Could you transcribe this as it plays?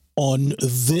On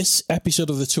this episode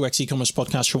of the 2X e-commerce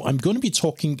podcast show, I'm going to be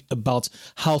talking about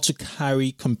how to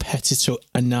carry competitor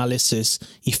analysis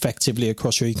effectively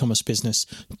across your e-commerce business.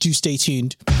 Do stay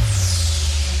tuned.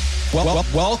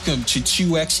 Welcome to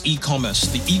 2X e-commerce,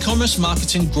 the e-commerce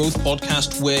marketing growth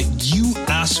podcast where you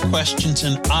ask questions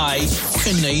and I,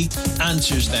 Kunle,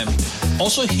 answers them.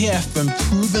 Also hear from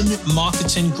proven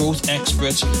marketing growth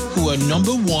experts who are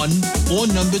number one or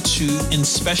number two in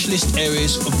specialist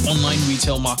areas of online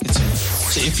retail marketing.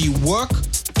 So if you work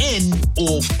in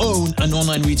or own an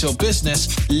online retail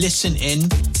business, listen in,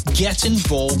 get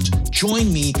involved,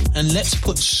 join me, and let's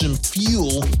put some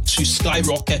fuel to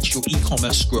skyrocket your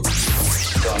e-commerce growth.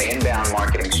 So an inbound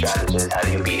marketing strategist, how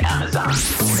do you beat Amazon?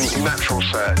 Natural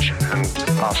search and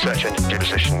our search engine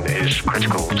position is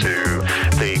critical to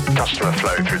the customer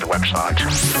flow through the website.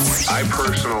 I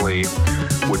personally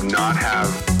would not have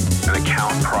an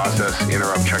account process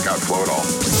interrupt checkout flow at all.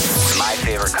 My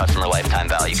favorite customer lifetime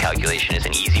value calculation is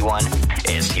an easy one.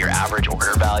 It's your average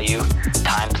order value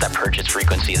times that purchase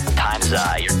frequency times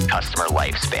your customer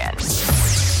lifespan.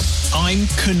 I'm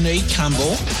Kunle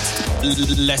Campbell.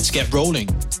 Let's get rolling.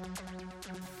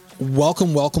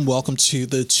 Welcome to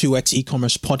the 2X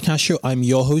e-commerce podcast show. I'm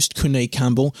your host, Kunle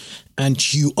Campbell,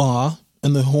 and you are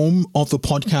in the home of the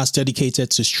podcast dedicated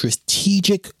to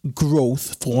strategic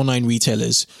growth for online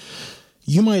retailers.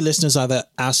 You, my listeners, either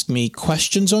ask me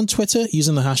questions on Twitter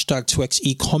using the hashtag 2X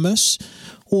e-commerce,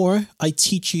 or I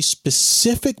teach you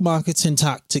specific marketing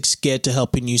tactics geared to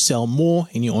helping you sell more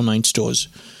in your online stores.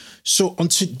 So on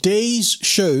today's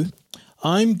show,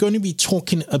 I'm going to be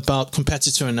talking about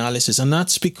competitor analysis, and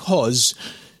that's because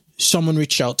someone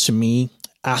reached out to me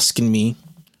asking me,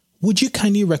 would you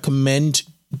kindly recommend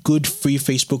good free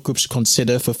Facebook groups to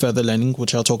consider for further learning,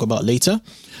 which I'll talk about later?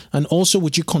 And also,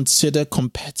 would you consider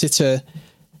competitor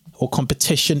or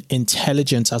competition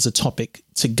intelligence as a topic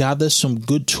to gather some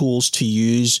good tools to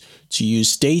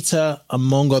use data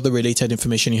among other related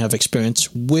information you have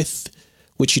experience with,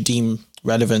 which you deem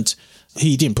relevant?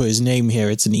 He didn't put his name here.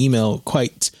 It's an email,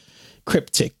 quite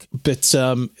cryptic, but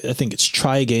I think it's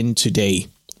try again today.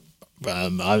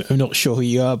 I'm not sure who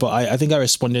you are, but I think I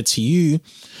responded to you,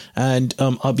 and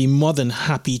I'll be more than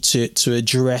happy to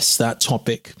address that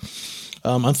topic.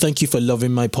 And thank you for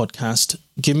loving my podcast.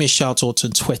 Give me a shout out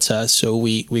on Twitter so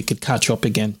we could catch up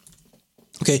again.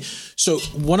 Okay, so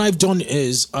what I've done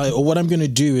is, what I'm going to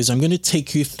do is I'm going to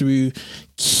take you through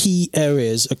key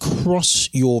areas across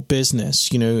your business,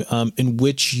 in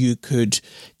which you could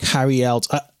carry out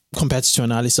competitor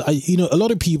analysis. A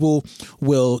lot of people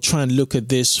will try and look at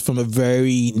this from a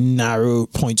very narrow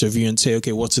point of view and say,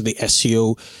 okay, what's the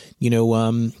SEO,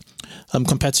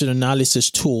 competitor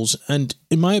analysis tools? And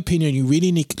in my opinion, you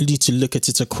really need to look at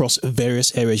it across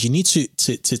various areas. You need to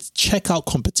check out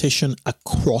competition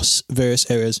across various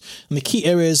areas. And the key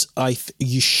areas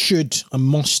you should and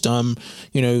must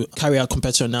carry out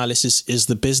competitor analysis is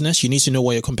the business. You need to know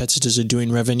what your competitors are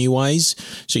doing revenue wise.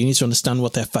 So you need to understand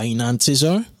what their finances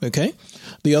are. Okay.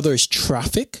 The other is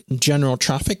traffic, general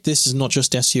traffic. This is not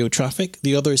just SEO traffic.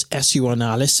 The other is SEO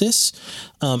analysis,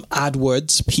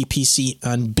 AdWords, PPC,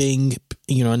 and Bing,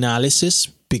 analysis,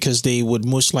 because they would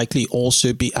most likely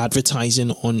also be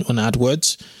advertising on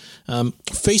AdWords.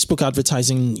 Facebook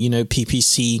advertising,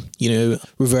 PPC,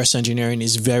 reverse engineering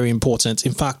is very important.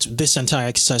 In fact, this entire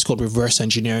exercise called reverse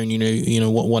engineering,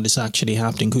 what is actually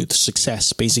happening with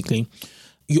success, basically.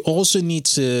 You also need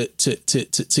to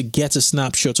get a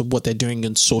snapshot of what they're doing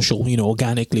in social,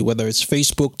 organically, whether it's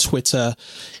Facebook, Twitter,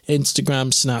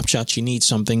 Instagram, Snapchat. You need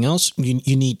something else.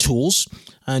 You need tools,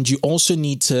 and you also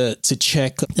need to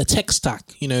check the tech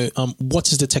stack.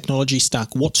 What is the technology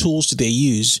stack? What tools do they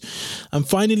use? And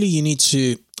finally, you need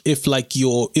to, if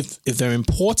they're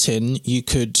important,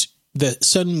 there are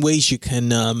certain ways you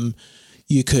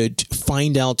could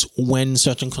find out when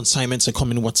certain consignments are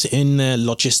coming, what's in there,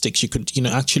 logistics. You could,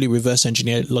 actually reverse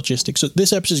engineer logistics. So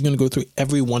this episode is going to go through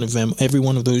every one of them, every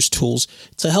one of those tools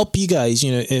to help you guys.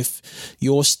 If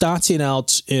you're starting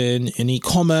out in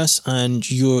e-commerce and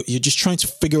you're just trying to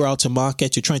figure out a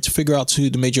market, you're trying to figure out who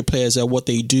the major players are, what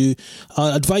they do,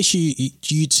 I advise you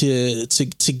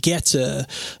to get a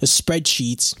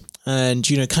spreadsheet and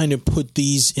kind of put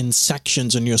these in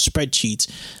sections on your spreadsheet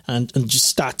and just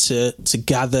start to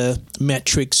gather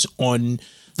metrics on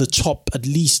the top, at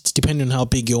least depending on how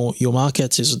big your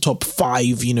market is, the top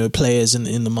 5 players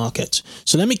in the market.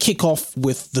 So let me kick off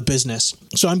with the business.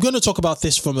 So I'm going to talk about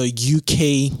this from a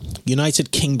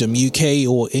United Kingdom, UK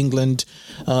or England,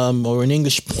 or an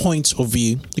English point of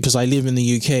view, because I live in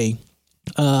the UK.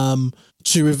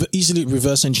 To easily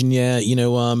reverse engineer,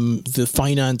 the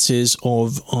finances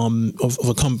of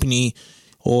a company,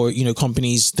 or,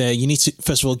 companies there, you need to,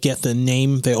 first of all, get the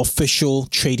name, their official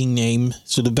trading name.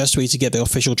 So the best way to get their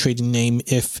official trading name,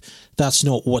 if that's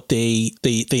not what they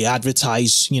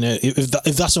advertise,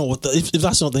 if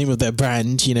that's not the name of their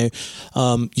brand,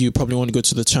 you probably want to go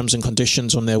to the terms and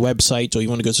conditions on their website, or you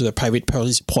want to go to the private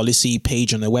policy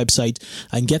page on their website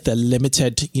and get the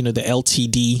limited, the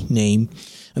LTD name.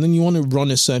 And then you want to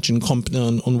run a search on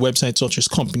websites such as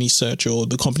Company Search or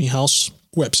the Company House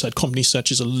website. Company Search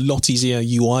is a lot easier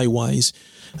UI wise,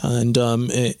 and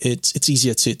it's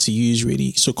easier to use,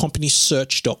 really. So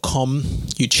companysearch.com,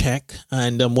 you check,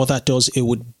 and what that does, it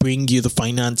would bring you the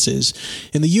finances.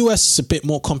 In the US, it's a bit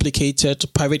more complicated.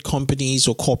 Private companies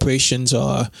or corporations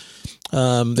are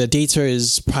their data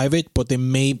is private, but there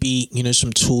may be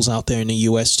some tools out there in the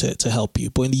US to help you.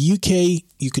 But in the UK,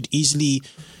 you could easily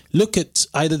look at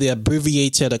either the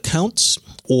abbreviated accounts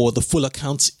or the full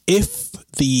accounts if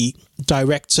the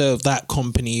director of that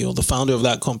company or the founder of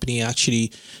that company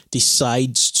actually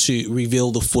decides to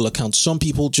reveal the full account. Some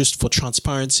people, just for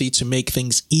transparency, to make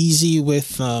things easy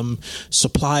with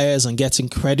suppliers and getting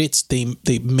credit,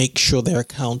 they make sure their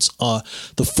accounts are,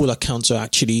 the full accounts are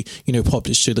actually,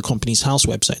 published to the Company's House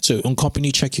website. So on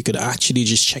Company Check, you could actually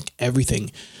just check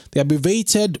everything. The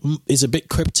abbreviated is a bit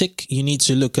cryptic. You need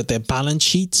to look at their balance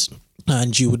sheets,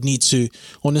 and you would need to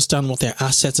understand what their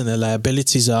assets and their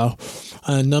liabilities are.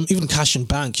 And even cash and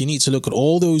bank, you need to look at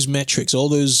all those metrics, all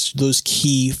those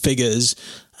key figures,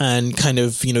 and kind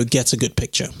of, get a good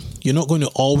picture. You're not going to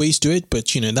always do it, but,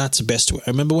 that's the best way.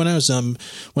 I remember when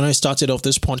I started off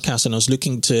this podcast and I was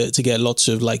looking to get lots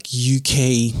of like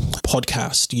UK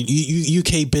podcast,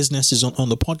 UK businesses on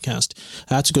the podcast,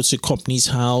 I had to go to Company's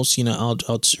House,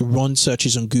 I'd run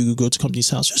searches on Google, go to Company's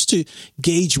House just to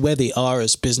gauge where they are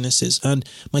as businesses. And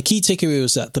my key takeaway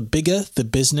was that the bigger the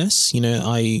business,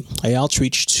 I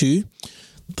outreach to,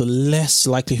 the less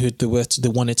likelihood they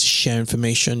wanted to share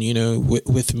information,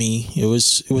 with me. It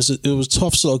was a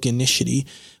tough slog initially,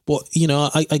 but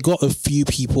I got a few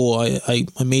people. I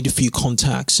made a few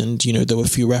contacts, and there were a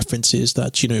few references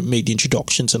that made the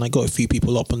introductions, and I got a few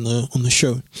people up on the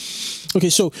show. Okay,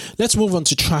 so let's move on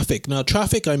to traffic. Now,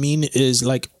 traffic, is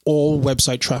like all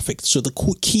website traffic. So the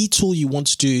key tool you want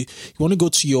to do, you want to go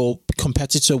to your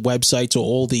competitor website or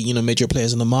all the major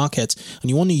players in the market, and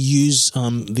you want to use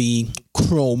the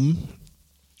Chrome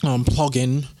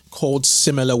plugin called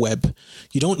SimilarWeb.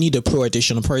 You don't need a Pro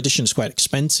Edition. A Pro Edition is quite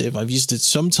expensive. I've used it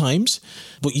sometimes,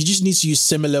 but you just need to use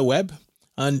SimilarWeb.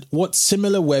 And what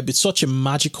SimilarWeb, it's such a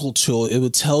magical tool. It will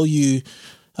tell you,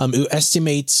 it will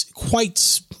estimate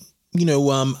quite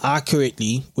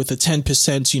accurately with a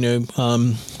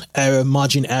 10%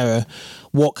 margin error,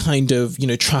 what kind of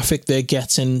traffic they're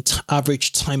getting,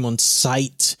 average time on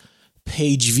site,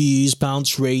 page views,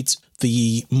 bounce rate,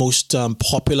 the most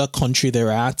popular country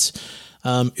they're at.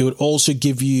 It would also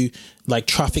give you like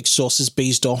traffic sources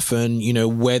based off on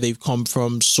where they've come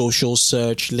from, social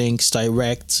search, links,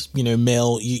 direct,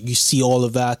 mail. You see all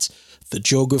of that. The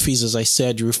geographies, as I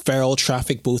said, referral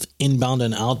traffic, both inbound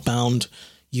and outbound.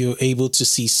 You're able to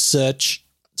see search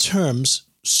terms,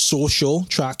 social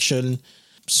traction,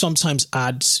 sometimes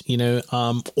ads,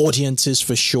 audiences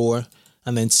for sure,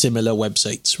 and then similar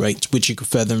websites, right, which you could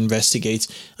further investigate.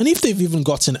 And if they've even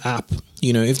got an app,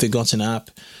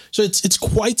 so it's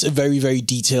quite a very, very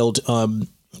detailed,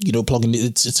 plugin.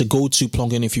 It's a go-to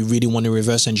plugin if you really want to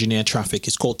reverse engineer traffic.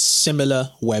 It's called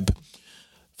SimilarWeb.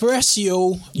 For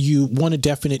SEO, you want to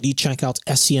definitely check out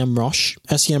SEMrush.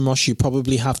 SEMrush, you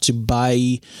probably have to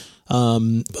buy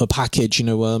a package,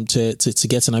 to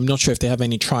get. And I'm not sure if they have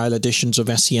any trial editions of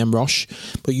SEMrush,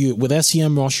 but with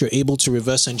SEMrush, you're able to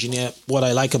reverse engineer. What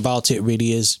I like about it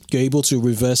really is you're able to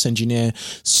reverse engineer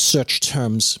search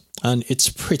terms, and it's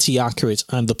pretty accurate,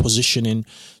 and the positioning.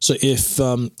 So if,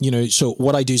 so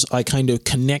what I do is I kind of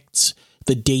connect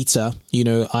the data,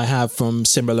 I have from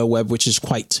SimilarWeb, which is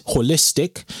quite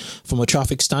holistic from a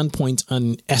traffic standpoint,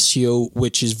 and SEO,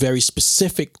 which is very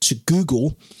specific to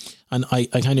Google. And I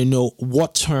kind of know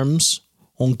what terms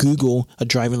on Google are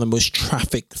driving the most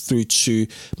traffic through to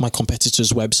my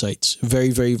competitors' websites.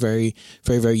 Very, very, very,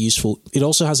 very, very useful. It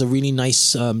also has a really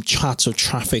nice chart of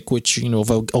traffic, which,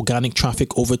 of organic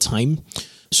traffic over time.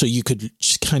 So you could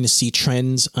just kind of see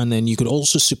trends, and then you could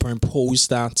also superimpose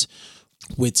that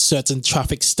with certain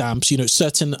traffic stamps,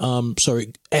 certain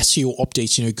SEO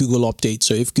updates, Google updates.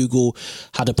 So if Google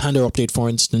had a Panda update, for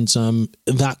instance,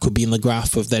 that could be in the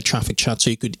graph of their traffic chart. So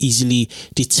you could easily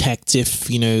detect if,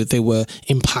 they were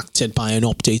impacted by an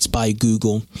update by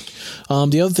Google.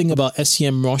 The other thing about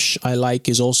SEMrush I like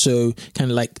is also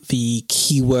kind of like the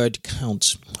keyword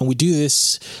count. And I do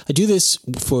this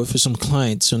for some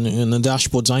clients and the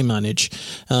dashboards I manage.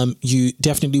 You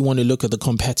definitely want to look at the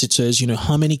competitors,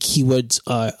 how many keywords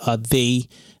are they?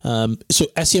 So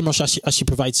SEMrush actually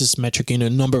provides this metric,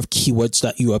 number of keywords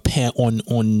that you appear on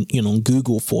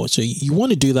Google for. So you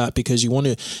want to do that because you want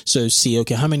to see,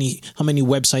 okay, how many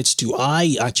websites do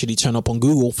I actually turn up on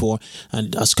Google for,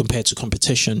 and as compared to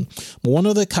competition. One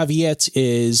other caveat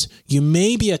is you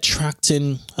may be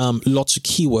attracting lots of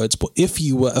keywords, but if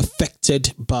you were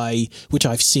affected by, which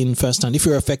I've seen firsthand, if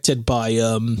you're affected by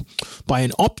an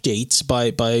update,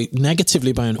 by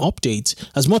negatively by an update,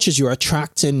 as much as you're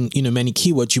attracting many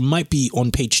keywords, you might be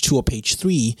on page 2 or page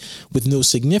 3 with no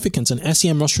significance, and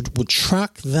SEMrush would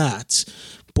track that,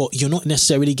 but you're not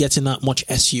necessarily getting that much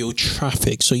SEO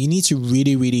traffic. So you need to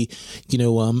really, really,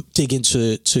 dig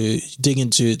into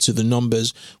the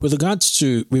numbers. With regards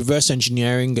to reverse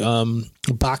engineering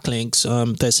backlinks,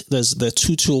 there are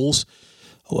 2 tools.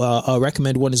 I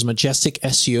recommend. One is Majestic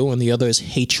SEO and the other is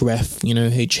Href,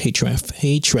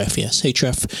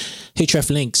 Href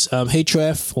links.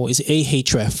 Href, or is it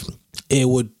Ahref? It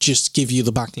would just give you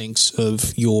the backlinks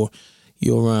of your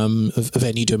of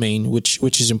any domain,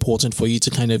 which is important for you to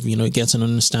kind of get an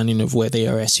understanding of where they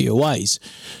are SEO wise.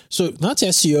 So that's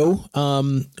SEO.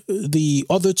 The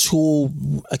other tool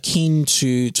akin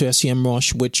to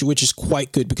SEMrush, which is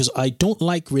quite good, because I don't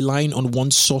like relying on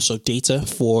one source of data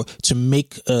to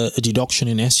make a deduction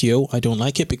in SEO. I don't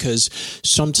like it because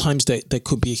sometimes there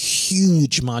could be a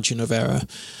huge margin of error.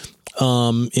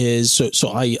 I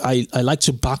like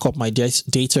to back up my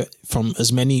data from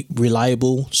as many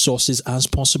reliable sources as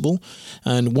possible.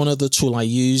 And one other tool I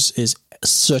use is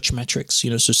search metrics.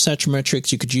 So search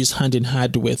metrics you could use hand in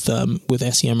hand with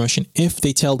SEMrush, and if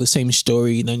they tell the same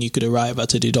story, then you could arrive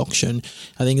at a deduction.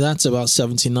 I think that's about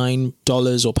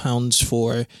 $79 or pounds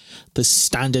for the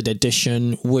standard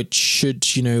edition, which should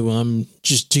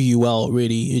just do you well.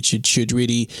 Really, it should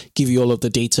really give you all of the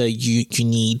data you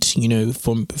need.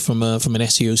 From an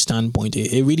SEO standpoint,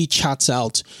 it really chats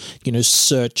out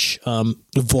search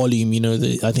volume.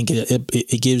 I think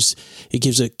it gives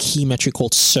a key metric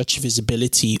called search visibility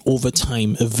over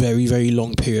time, a very, very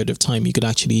long period of time. You could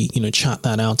actually chat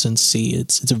that out and see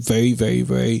it's a very, very,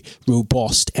 very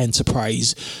robust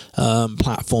enterprise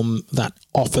platform that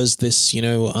offers this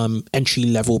entry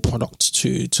level product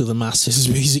to the masses,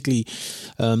 basically.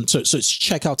 So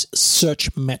check out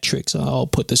search metrics. I'll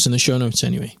put this in the show notes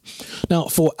anyway. Now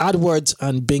for AdWords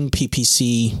and Bing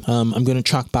PPC, I'm going to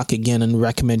track back again and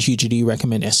hugely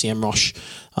recommend SEMrush.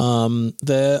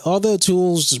 There are other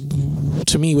tools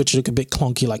to me which look a bit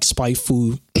clunky, like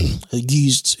SpyFu,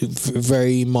 used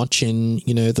very much in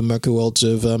the murky worlds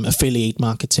of affiliate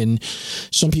marketing.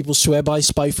 Some people swear by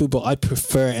SpyFu, but I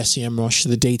prefer SEMrush,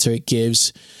 the data it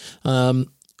gives.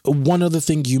 One other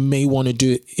thing you may want to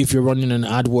do if you're running an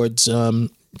AdWords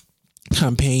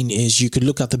campaign is you could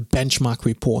look at the benchmark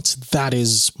reports. That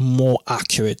is more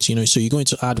accurate. So you go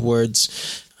into AdWords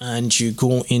and you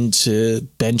go into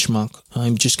benchmark.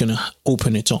 I'm just going to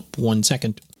open it up 1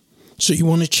 second. So you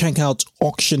want to check out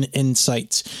Auction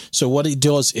Insights. So what it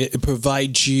does, it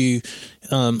provides you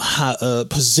a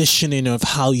positioning of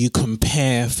how you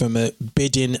compare from a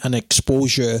bidding and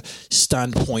exposure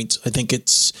standpoint. I think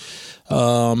it's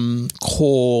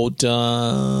called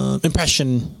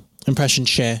impression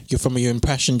share. From your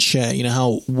impression share,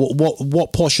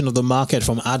 what portion of the market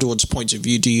from AdWords point of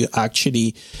view do you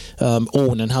actually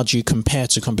own, and how do you compare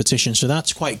to competition? So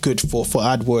that's quite good for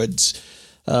AdWords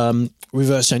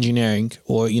reverse engineering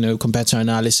or competitor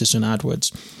analysis on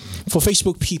AdWords. For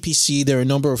Facebook PPC, there are a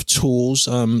number of tools.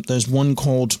 There's one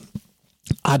called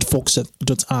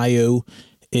adfox.io.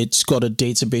 It's got a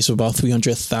database of about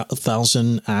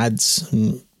 300,000 ads,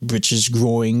 which is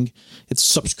growing. It's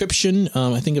subscription,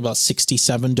 I think about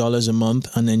 $67 a month,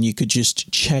 and then you could just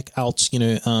check out,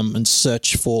 and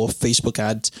search for Facebook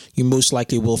ads. You most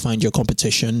likely will find your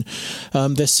competition.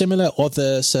 There's similar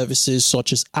other services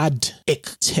such as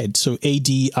AdIcted, so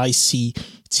AdIcted.io.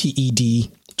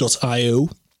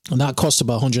 And that costs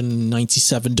about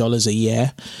 $197 a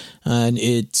year, and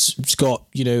it's got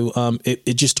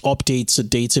it just updates a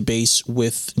database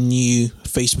with new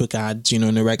Facebook ads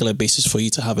on a regular basis for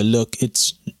you to have a look.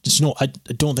 It's not, I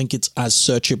don't think it's as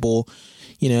searchable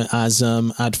as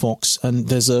Advox. And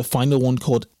there's a final one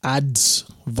called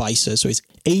Adsviser. So it's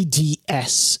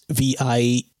ADSVISER.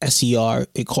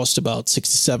 It costs about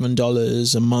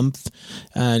 $67 a month,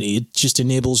 and it just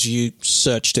enables you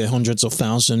search their hundreds of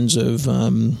thousands of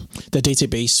their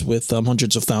database with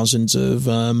hundreds of thousands of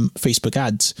Facebook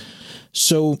ads.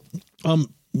 So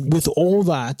with all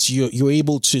that, you're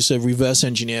able to sort of reverse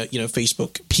engineer,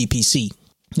 Facebook PPC.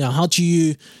 Now, how do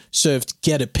you sort of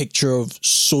get a picture of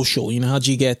social? How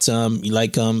do you get how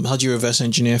do you reverse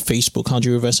engineer Facebook? How do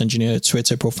you reverse engineer a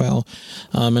Twitter profile,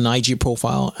 an IG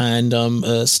profile, and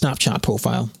a Snapchat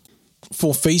profile?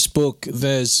 For Facebook,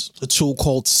 there's a tool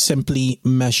called Simply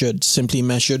Measured. Simply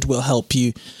Measured will help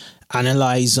you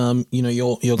analyze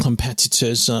your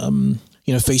competitors'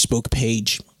 Facebook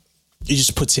page. You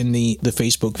just put in the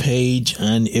Facebook page,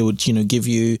 and it would give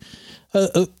you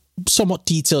a somewhat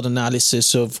detailed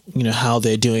analysis of how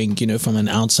they're doing from an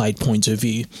outside point of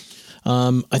view.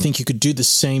 I think you could do the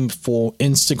same for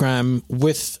Instagram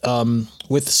with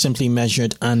Simply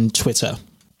Measured and Twitter.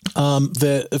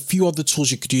 There are a few other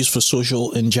tools you could use for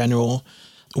social in general.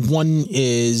 One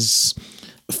is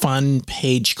Fan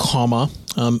Page Karma.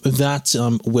 That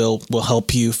will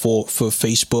help you for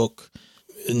Facebook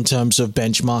in terms of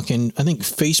benchmarking. I think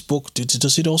Facebook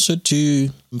does it also do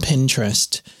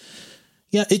Pinterest.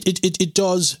 Yeah, it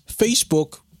does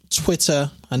Facebook,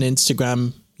 Twitter, and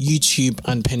Instagram, YouTube,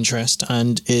 and Pinterest,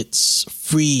 and it's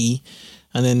free.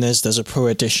 And then there's a pro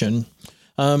edition.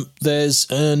 There's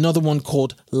another one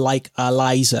called Like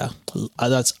Alyzer.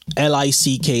 That's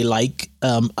LICK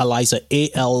Alyzer,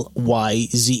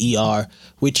 ALYZER,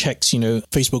 which checks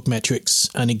Facebook metrics,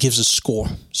 and it gives a score.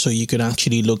 So you can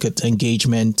actually look at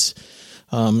engagement.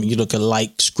 You look at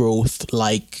likes, growth,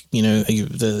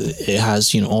 it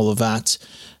has, all of that.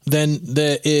 Then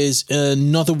there is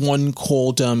another one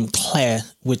called Claire,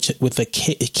 which with a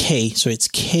K. So it's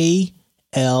KLEAR,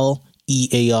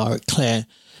 Claire.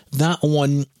 That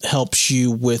one helps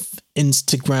you with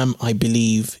Instagram, I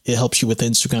believe. It helps you with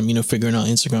Instagram, figuring out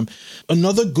Instagram.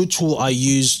 Another good tool I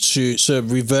use to sort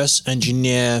of reverse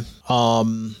engineer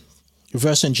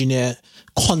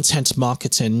content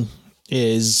marketing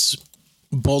is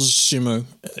BuzzSumo.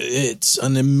 It's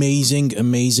an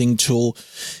amazing tool.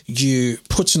 You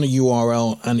put in a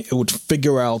URL and it would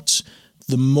figure out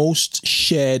the most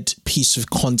shared piece of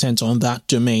content on that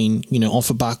domain, off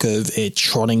the back of it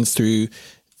trotting through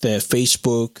their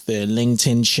Facebook, their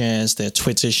LinkedIn shares, their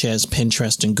Twitter shares,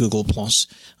 Pinterest, and Google+.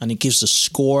 And it gives a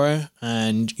score,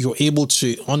 and you're able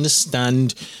to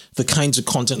understand the kinds of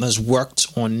content that's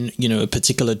worked on, a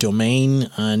particular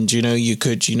domain, and, you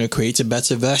could, create a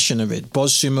better version of it.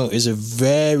 BuzzSumo is a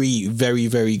very, very,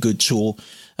 very good tool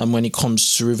when it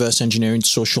comes to reverse engineering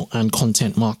social and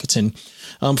content marketing.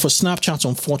 For Snapchat,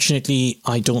 unfortunately,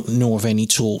 I don't know of any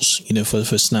tools, for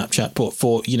Snapchat. But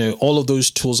for, all of those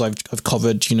tools I've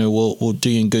covered, will do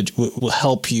you good, will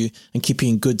help you and keep you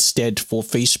in good stead for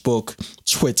Facebook,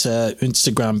 Twitter,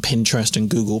 Instagram, Pinterest, and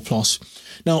Google+.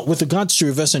 Now, with regards to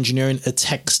reverse engineering a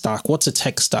tech stack, what's a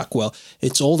tech stack? Well,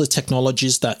 it's all the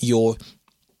technologies that you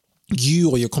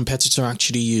or your competitor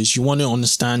actually use. You want to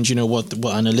understand, what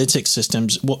analytics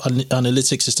systems, what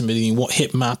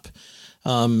heat map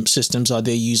systems are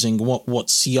they using? What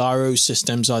CRO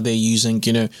systems are they using?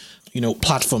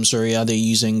 Platforms. Are they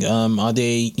using? Are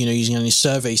they using any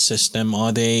survey system?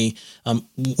 Are they?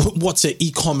 What's the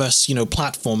e-commerce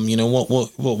platform?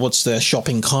 What's their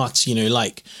shopping cart?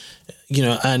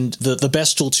 And the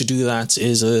best tool to do that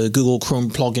is a Google Chrome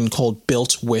plugin called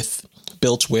Built With.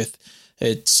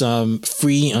 It's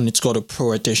free, and it's got a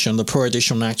pro edition. The pro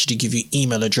edition will actually give you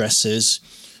email addresses.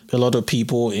 A lot of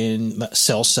people in that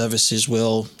sell services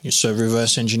will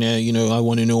reverse engineer. I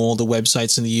want to know all the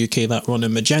websites in the UK that run a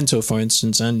Magento, for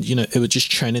instance, and it would just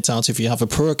churn it out if you have a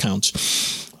pro account.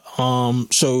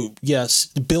 So yes,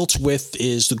 Built With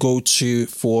is the go-to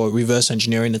for reverse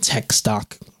engineering a tech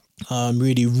stack.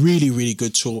 Really, really, really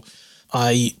good tool.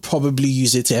 I probably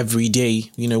use it every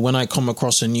day. When I come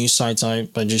across a new site, I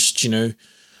just,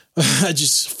 I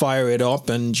just fire it up,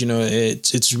 and,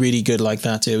 it's really good like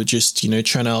that. It would just,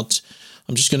 churn out.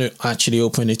 I'm just going to actually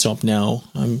open it up now.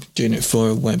 I'm doing it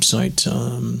for a website.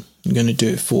 I'm going to do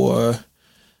it for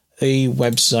a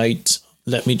website.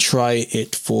 Let me try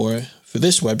it for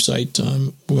this website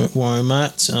where I'm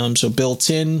at. So Built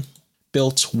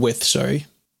With, sorry.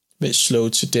 A bit slow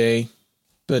today.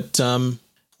 But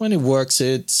when it works,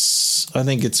 I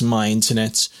think it's my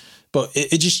internet, but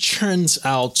it just churns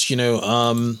out,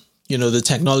 the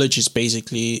technologies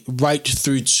basically right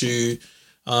through to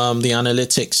the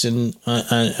analytics and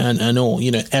all,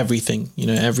 everything,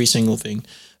 every single thing.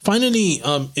 Finally,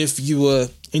 if you were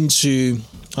into,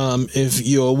 if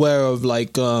you're aware of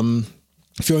like,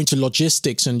 if you're into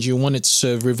logistics and you wanted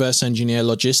to reverse engineer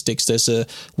logistics, there's a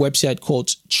website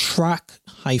called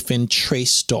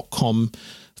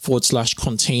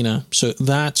track-trace.com/container. So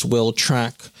that will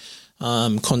track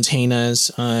containers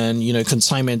and, you know,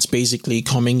 consignments basically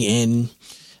coming in.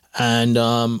 And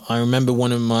I remember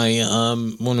one of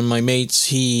my mates,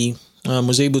 he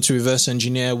was able to reverse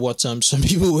engineer what some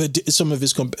people were, some of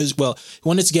his, he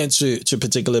wanted to get into a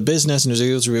particular business and was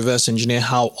able to reverse engineer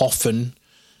how often,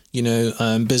 you know,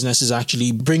 businesses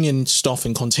actually bring in stuff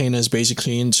in containers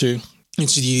basically into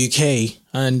the UK.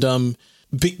 And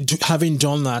having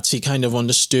done that, he kind of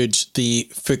understood the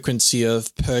frequency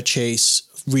of purchase,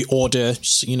 reorder,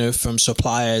 you know, from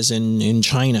suppliers in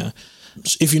China.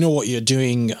 So if you know what you're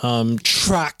doing,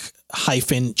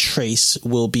 track-trace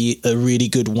will be a really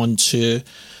good one to do.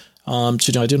 I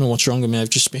don't know what's wrong with me. I've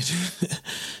just been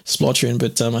spluttering,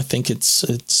 but I think it's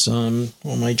what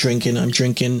am I drinking? I'm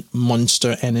drinking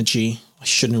Monster Energy. I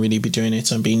shouldn't really be doing it.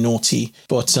 I'm being naughty,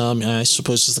 but I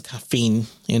suppose there's the caffeine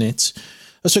in it.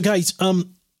 So guys,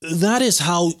 that is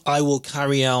how I will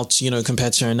carry out, you know,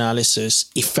 competitor analysis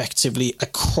effectively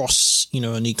across, you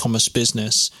know, an e-commerce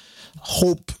business.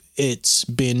 Hope it's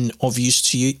been of use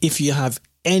to you. If you have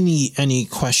any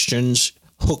questions,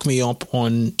 hook me up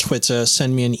on Twitter,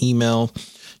 send me an email,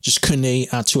 just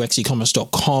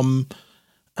kunle@2xecommerce.com,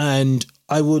 and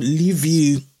I will leave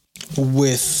you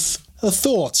with a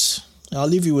thought.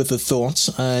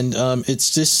 And it's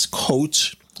this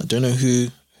quote. I don't know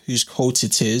whose quote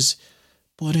it is,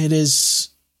 but it is,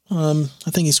 I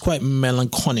think it's quite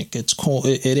melancholic.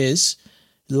 It is,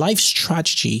 life's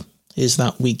tragedy is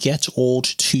that we get old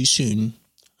too soon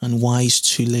and wise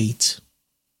too late.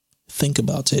 Think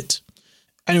about it.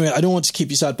 Anyway, I don't want to keep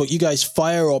you sad, but you guys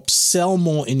fire up, sell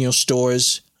more in your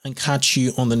stores, and catch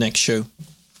you on the next show.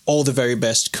 All the very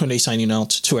best. Kunle signing out,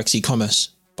 2X e-commerce.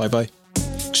 Bye-bye.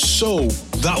 So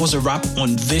that was a wrap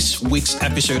on this week's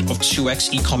episode of 2X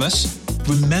e-commerce.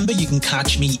 Remember, you can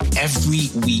catch me every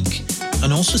week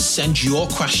and also send your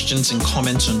questions and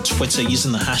comments on Twitter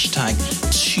using the hashtag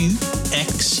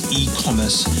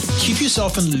 2xecommerce. Keep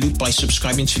yourself in the loop by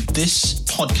subscribing to this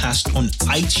podcast on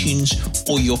iTunes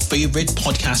or your favorite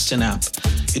podcasting app.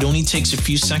 It only takes a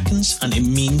few seconds and it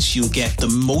means you'll get the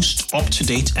most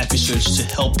up-to-date episodes to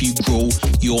help you grow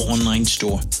your online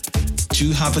store.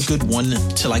 Do have a good one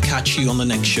till I catch you on the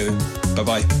next show.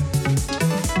 Bye-bye.